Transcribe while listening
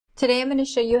Today I'm going to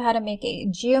show you how to make a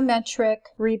geometric,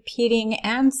 repeating,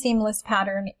 and seamless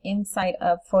pattern inside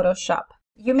of Photoshop.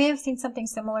 You may have seen something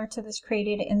similar to this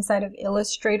created inside of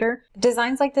Illustrator.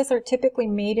 Designs like this are typically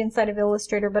made inside of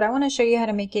Illustrator, but I want to show you how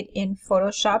to make it in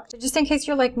Photoshop. So just in case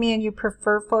you're like me and you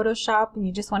prefer Photoshop and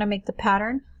you just want to make the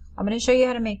pattern, I'm going to show you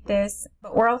how to make this,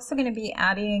 but we're also going to be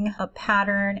adding a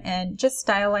pattern and just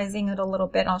stylizing it a little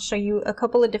bit. I'll show you a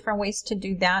couple of different ways to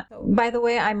do that. So, by the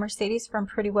way, I'm Mercedes from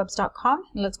PrettyWebz.com,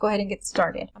 and let's go ahead and get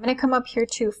started. I'm going to come up here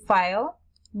to File,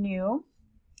 New,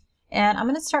 and I'm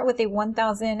going to start with a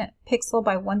 1000 pixel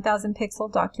by 1000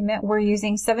 pixel document. We're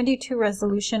using 72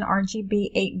 resolution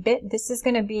RGB 8-bit. This is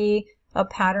going to be a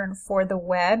pattern for the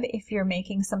web. If you're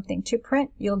making something to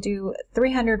print, you'll do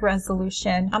 300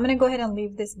 resolution. I'm going to go ahead and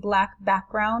leave this black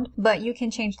background, but you can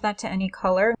change that to any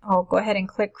color. I'll go ahead and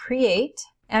click create.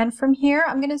 And from here,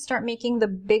 I'm going to start making the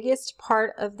biggest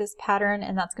part of this pattern,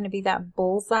 and that's going to be that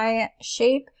bullseye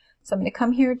shape. So I'm going to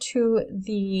come here to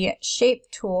the shape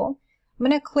tool. I'm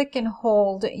going to click and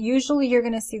hold. Usually you're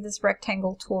going to see this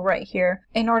rectangle tool right here.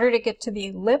 In order to get to the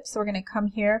ellipse, we're going to come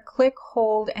here, click,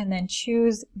 hold, and then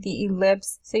choose the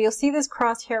ellipse. So you'll see this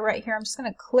crosshair right here. I'm just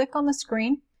going to click on the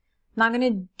screen. I'm not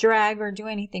going to drag or do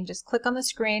anything. Just click on the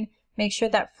screen. Make sure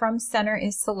that from center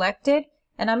is selected.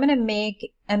 And I'm going to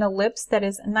make an ellipse that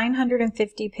is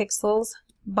 950 pixels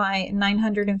by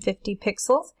 950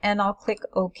 pixels. And I'll click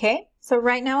OK. So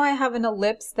right now I have an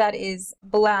ellipse that is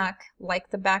black like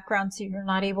the background, so you're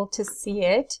not able to see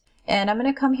it. And I'm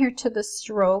going to come here to the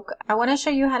stroke. I want to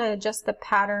show you how to adjust the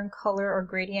pattern, color, or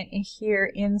gradient in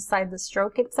here inside the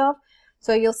stroke itself.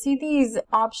 So you'll see these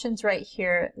options right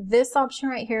here. This option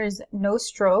right here is no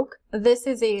stroke. This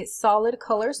is a solid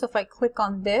color. So if I click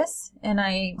on this and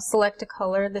I select a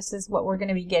color, this is what we're going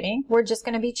to be getting. We're just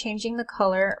going to be changing the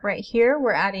color right here.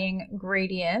 We're adding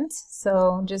gradients.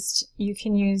 So you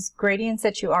can use gradients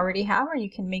that you already have, or you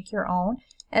can make your own.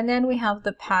 And then we have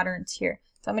the patterns here.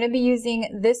 So I'm going to be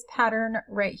using this pattern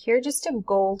right here, just a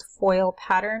gold foil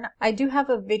pattern. I do have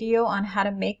a video on how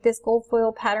to make this gold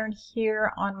foil pattern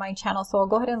here on my channel, so I'll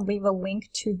go ahead and leave a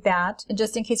link to that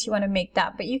just in case you want to make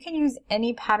that. But you can use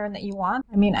any pattern that you want.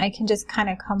 I mean, I can just kind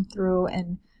of come through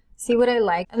and see what I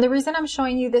like. And the reason I'm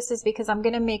showing you this is because I'm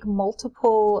going to make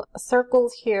multiple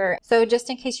circles here. So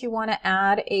just in case you want to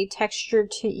add a texture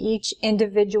to each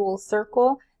individual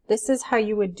circle, this is how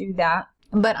you would do that.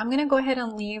 But I'm going to go ahead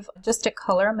and leave just a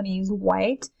color. I'm going to use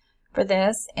white for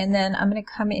this. And then I'm going to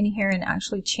come in here and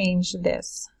actually change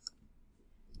this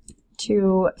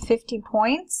to 50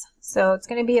 points. So it's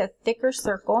going to be a thicker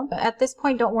circle. But at this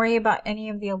point, don't worry about any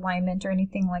of the alignment or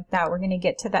anything like that. We're going to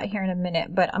get to that here in a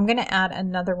minute. But I'm going to add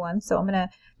another one. So I'm going to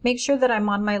make sure that I'm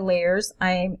on my layers.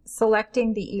 I'm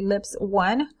selecting the ellipse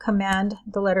 1, command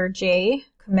the letter J,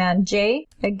 command J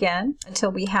again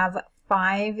until we have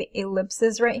 5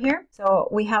 ellipses right here. So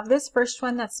we have this first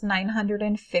one that's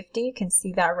 950. You can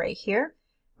see that right here.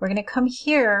 We're going to come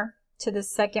here to the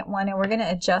second one and we're going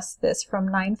to adjust this from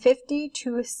 950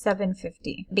 to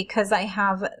 750. Because I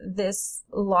have this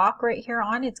lock right here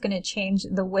on, it's going to change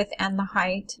the width and the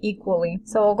height equally.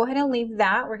 So I'll go ahead and leave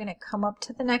that. We're going to come up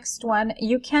to the next one.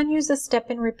 You can use a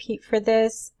step and repeat for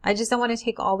this. I just don't want to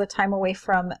take all the time away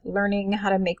from learning how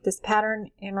to make this pattern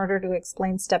in order to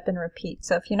explain step and repeat.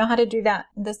 So if you know how to do that,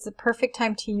 this is the perfect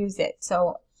time to use it.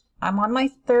 So I'm on my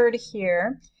third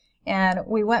here. And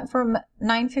we went from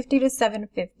 950 to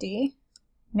 750.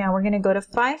 Now we're going to go to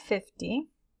 550.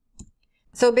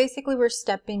 So basically we're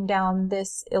stepping down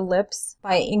this ellipse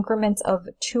by increments of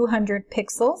 200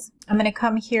 pixels. I'm going to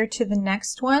come here to the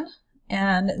next one,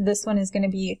 and this one is going to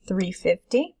be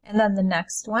 350. And then the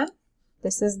next one,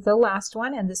 this is the last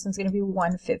one, and this one's going to be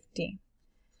 150.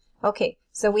 Okay,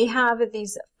 so we have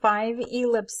these 5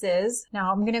 ellipses.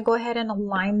 Now I'm going to go ahead and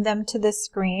align them to the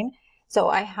screen. So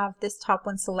I have this top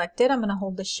one selected. I'm going to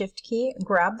hold the shift key,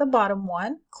 grab the bottom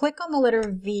one, click on the letter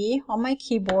V on my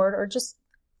keyboard, or just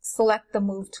select the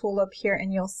move tool up here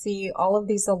and you'll see all of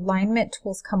these alignment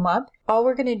tools come up. All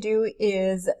we're going to do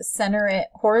is center it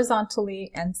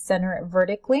horizontally and center it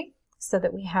vertically so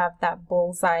that we have that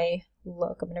bullseye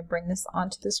look. I'm going to bring this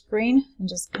onto the screen and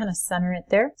just kind of center it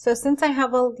there. So since I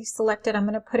have all of these selected, I'm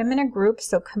going to put them in a group.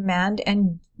 So command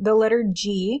and the letter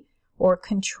G, or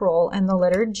control and the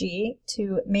letter G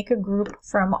to make a group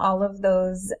from all of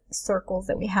those circles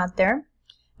that we had there.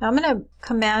 Now I'm going to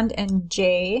command and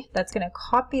J, that's going to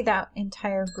copy that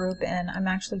entire group, and I'm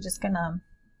actually just going to,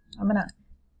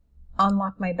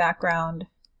 unlock my background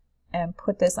and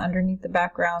put this underneath the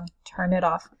background, turn it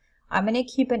off. I'm going to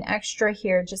keep an extra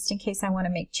here just in case I want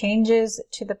to make changes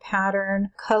to the pattern,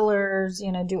 colors,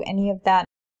 do any of that.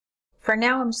 For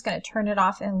now, I'm just going to turn it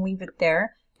off and leave it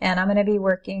there. And I'm going to be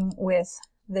working with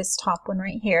this top one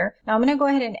right here. Now I'm going to go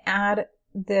ahead and add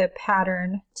the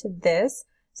pattern to this.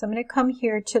 So I'm going to come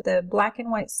here to the black and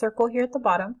white circle here at the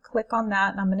bottom, click on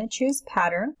that, and I'm going to choose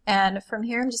pattern. And from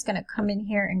here, I'm just going to come in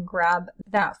here and grab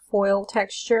that foil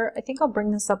texture. I think I'll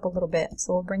bring this up a little bit.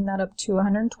 So we'll bring that up to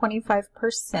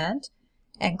 125%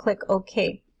 and click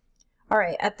OK. All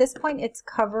right, at this point, it's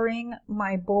covering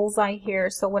my bullseye here.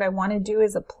 So what I want to do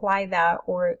is apply that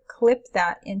or clip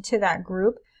that into that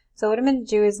group. So what I'm going to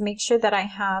do is make sure that I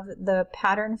have the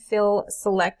pattern fill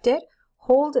selected,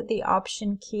 hold the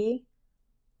Option key,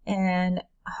 and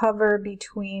hover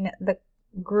between the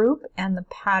group and the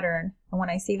pattern. And when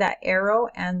I see that arrow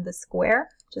and the square,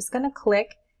 just going to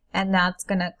click, and that's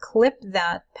going to clip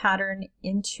that pattern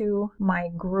into my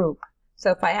group.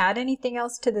 So if I add anything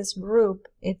else to this group,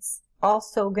 it's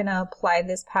also going to apply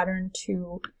this pattern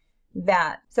to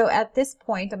that. So at this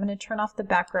point, I'm going to turn off the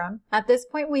background. At this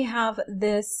point, we have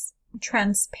this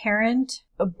transparent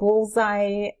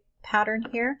bullseye pattern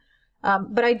here.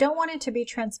 But I don't want it to be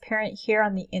transparent here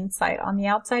on the inside. On the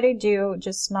outside I do,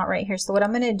 just not right here. So what I'm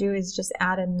going to do is just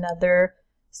add another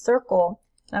circle.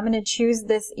 I'm going to choose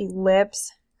this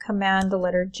ellipse, command the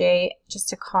letter J just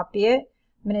to copy it.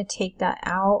 I'm going to take that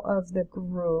out of the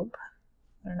group.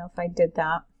 I don't know if I did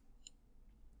that.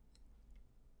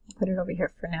 I'll put it over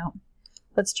here for now.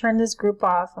 Let's turn this group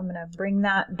off. I'm going to bring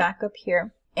that back up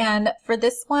here. And for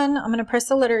this one, I'm going to press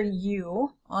the letter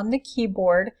U on the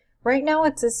keyboard. Right now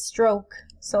it's a stroke,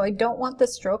 so I don't want the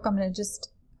stroke. I'm going to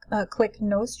just click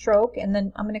no stroke, and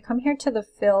then I'm going to come here to the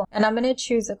fill, and I'm going to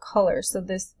choose a color. So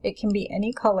it can be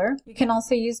any color. You can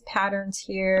also use patterns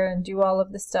here and do all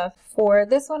of the stuff. For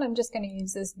this one, I'm just going to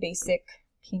use this basic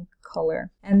pink color.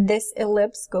 And this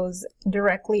ellipse goes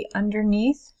directly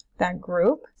underneath that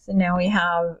group. So now we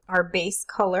have our base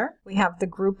color, we have the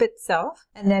group itself,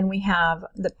 and then we have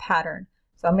the pattern.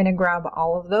 So I'm going to grab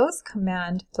all of those,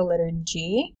 command the letter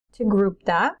G to group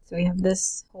that. So we have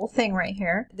this whole thing right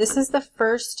here. This is the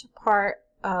first part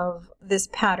of this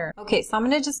pattern. Okay, so I'm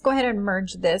going to just go ahead and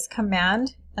merge this,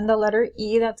 command and the letter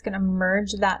E, that's going to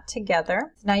merge that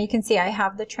together. Now you can see I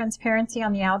have the transparency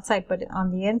on the outside, but on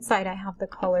the inside I have the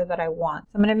color that I want.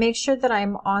 So I'm going to make sure that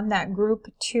I'm on that group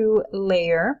 2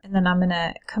 layer, and then I'm going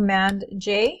to command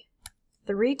J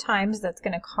 3 times. That's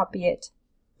going to copy it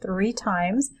 3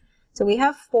 times. So we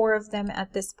have 4 of them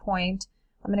at this point.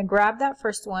 I'm going to grab that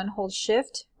first one, hold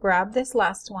shift, grab this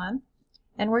last one,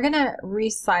 and we're going to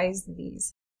resize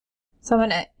these. So I'm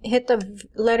going to hit the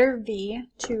letter V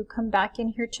to come back in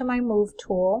here to my move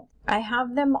tool. I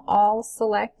have them all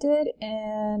selected,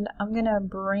 and I'm going to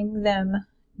bring them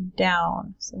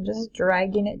down. So I'm just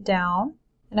dragging it down,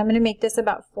 and I'm going to make this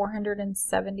about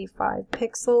 475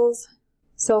 pixels.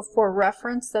 So for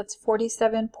reference, that's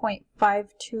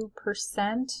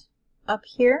 47.52% up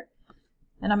here.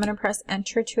 And I'm going to press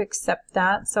enter to accept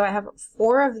that. So I have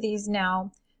 4 of these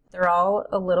now. They're all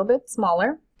a little bit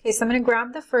smaller. Okay, so I'm going to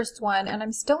grab the first one, and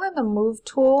I'm still in the move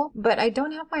tool, but I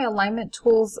don't have my alignment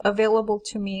tools available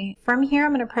to me. From here,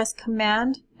 I'm going to press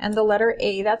command and the letter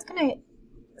A. That's going to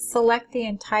select the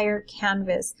entire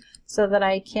canvas so that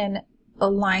I can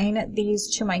align these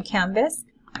to my canvas.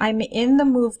 I'm in the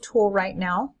move tool right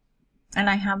now, and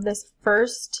I have this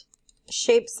first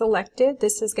shape selected.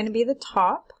 This is going to be the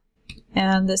top.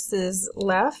 And this is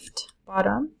left,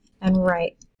 bottom, and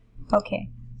right. Okay,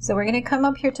 so we're going to come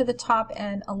up here to the top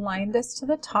and align this to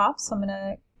the top. So I'm going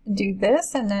to do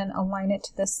this and then align it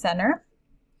to the center.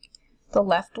 The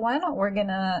left one, we're going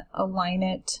to align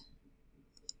it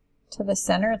to the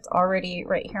center. It's already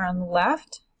right here on the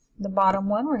left. The bottom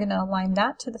one, we're going to align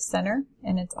that to the center,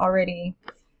 and it's already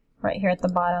right here at the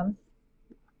bottom.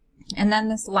 And then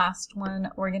this last one,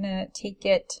 we're going to take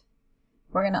it,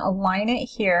 we're going to align it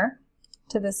here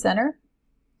to the center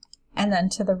and then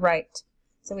to the right.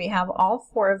 So we have all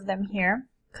 4 of them here.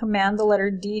 Command the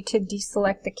letter D to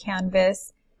deselect the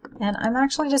canvas. And I'm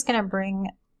actually just going to bring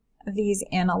these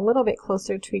in a little bit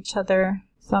closer to each other.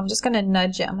 So I'm just going to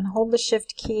nudge it. I'm going to hold the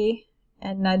shift key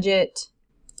and nudge it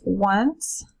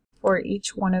once for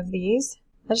each one of these.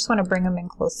 I just want to bring them in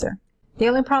closer. The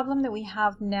only problem that we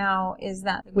have now is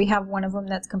that we have one of them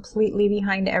that's completely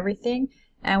behind everything,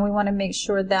 and we want to make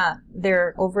sure that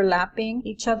they're overlapping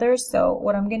each other. So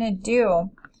what I'm going to do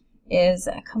is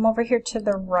come over here to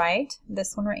the right,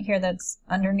 this one right here that's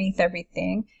underneath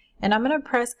everything, and I'm going to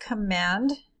press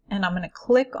command, and I'm going to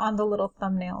click on the little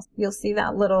thumbnail. You'll see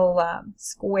that little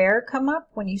square come up.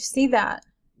 When you see that,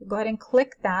 go ahead and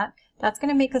click that. That's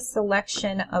going to make a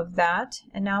selection of that.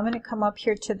 And now I'm going to come up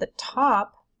here to the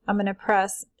top. I'm going to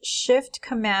press shift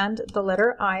command the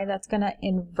letter I. That's going to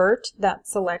invert that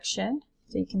selection.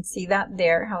 So you can see that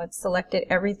there, how it's selected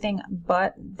everything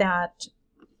but that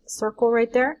circle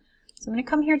right there. So I'm going to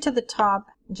come here to the top,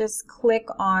 just click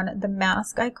on the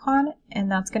mask icon,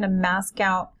 and that's going to mask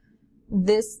out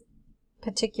this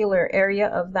particular area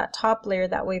of that top layer.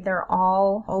 That way they're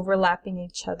all overlapping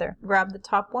each other. Grab the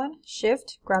top one,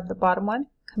 Shift, grab the bottom one,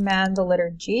 Command the letter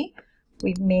G.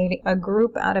 We've made a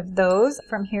group out of those.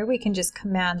 From here we can just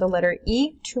Command the letter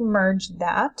E to merge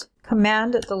that.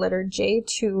 Command the letter J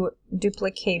to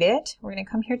duplicate it. We're going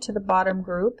to come here to the bottom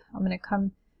group. I'm going to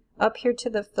come up here to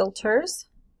the filters.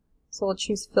 So we'll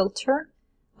choose Filter,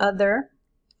 Other,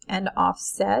 and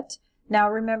Offset. Now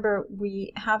remember,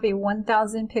 we have a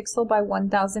 1000 pixel by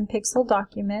 1000 pixel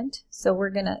document. So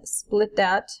we're going to split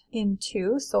that in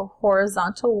two. So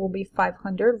horizontal will be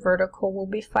 500, vertical will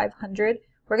be 500.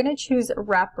 We're going to choose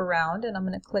Wraparound, and I'm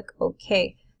going to click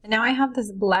OK. And now I have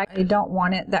this black. I don't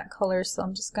want it that color, so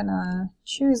I'm just going to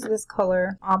choose this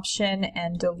color option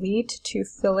and delete to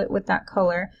fill it with that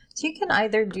color. So you can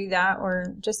either do that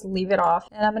or just leave it off.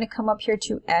 And I'm going to come up here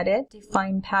to Edit,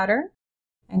 Define Pattern,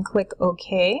 and click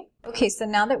OK. Okay, so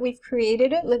now that we've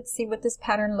created it, let's see what this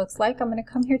pattern looks like. I'm going to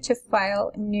come here to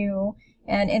File, New,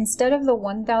 and instead of the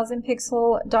 1000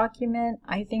 pixel document,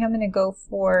 I think I'm going to go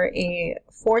for a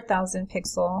 4000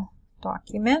 pixel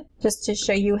document, just to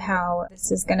show you how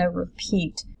this is going to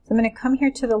repeat. So I'm going to come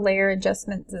here to the layer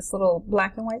adjustment, this little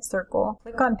black and white circle,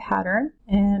 click on pattern,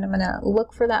 and I'm going to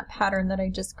look for that pattern that I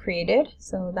just created.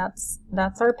 So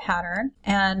that's our pattern.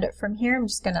 And from here, I'm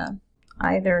just going to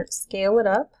either scale it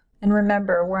up. And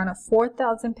remember, we're on a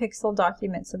 4000 pixel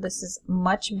document, so this is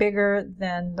much bigger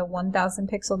than the 1000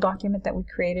 pixel document that we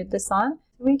created this on.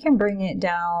 We can bring it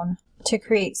down to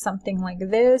create something like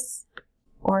this,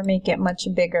 or make it much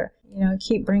bigger. You know,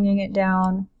 keep bringing it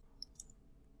down.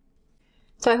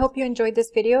 So I hope you enjoyed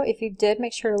this video. If you did,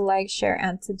 make sure to like, share,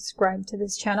 and subscribe to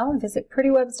this channel. And visit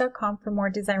PrettyWebz.com for more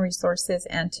design resources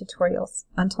and tutorials.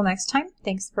 Until next time,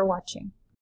 thanks for watching.